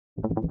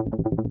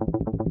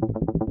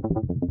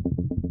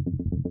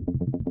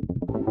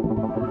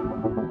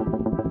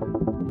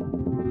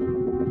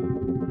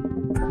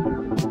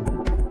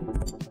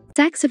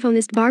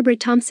Saxophonist Barbara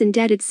Thompson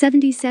dead at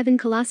 77.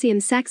 Colosseum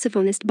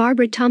saxophonist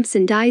Barbara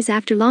Thompson dies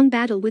after long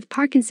battle with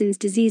Parkinson's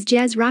disease.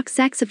 Jazz rock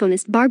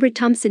saxophonist Barbara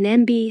Thompson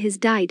MB has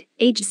died,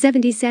 aged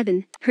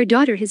 77, her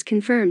daughter has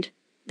confirmed.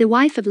 The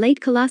wife of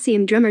late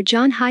Colosseum drummer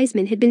John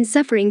Heisman had been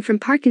suffering from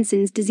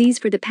Parkinson's disease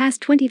for the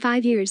past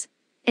 25 years.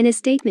 In a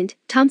statement,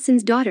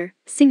 Thompson's daughter,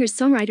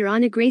 singer-songwriter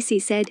Anna Gracie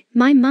said,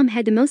 "My mum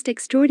had the most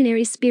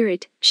extraordinary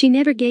spirit, she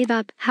never gave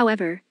up."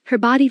 However, her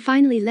body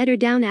finally let her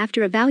down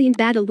after a valiant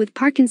battle with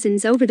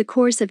Parkinson's over the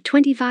course of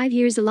 25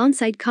 years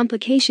alongside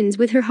complications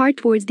with her heart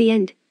towards the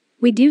end.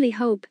 "We duly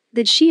hope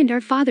that she and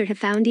our father have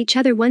found each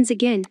other once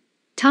again."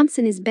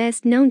 Thompson is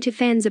best known to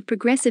fans of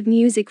progressive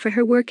music for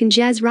her work in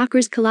jazz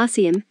rockers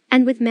Colosseum,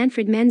 and with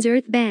Manfred Mann's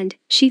Earth Band,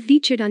 she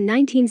featured on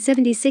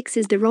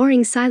 1976's The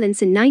Roaring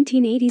Silence and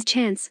 1980's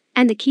Chance,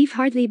 and the Keith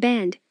Hardley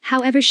Band.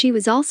 However, she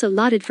was also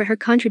lauded for her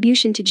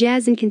contribution to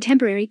jazz and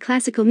contemporary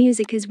classical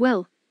music as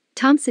well.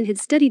 Thompson had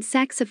studied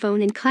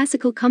saxophone and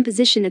classical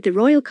composition at the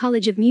Royal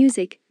College of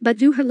Music, but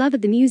through her love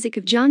of the music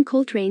of John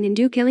Coltrane and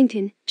Duke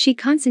Ellington, she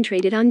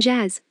concentrated on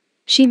jazz.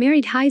 She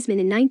married Heisman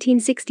in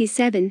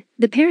 1967,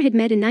 the pair had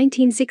met in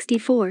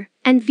 1964,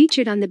 and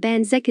featured on the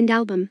band's second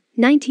album,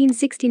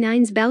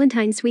 1969's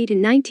Ballantine Suite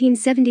and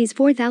 1970's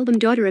fourth album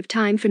Daughter of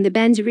Time from the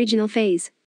band's original phase.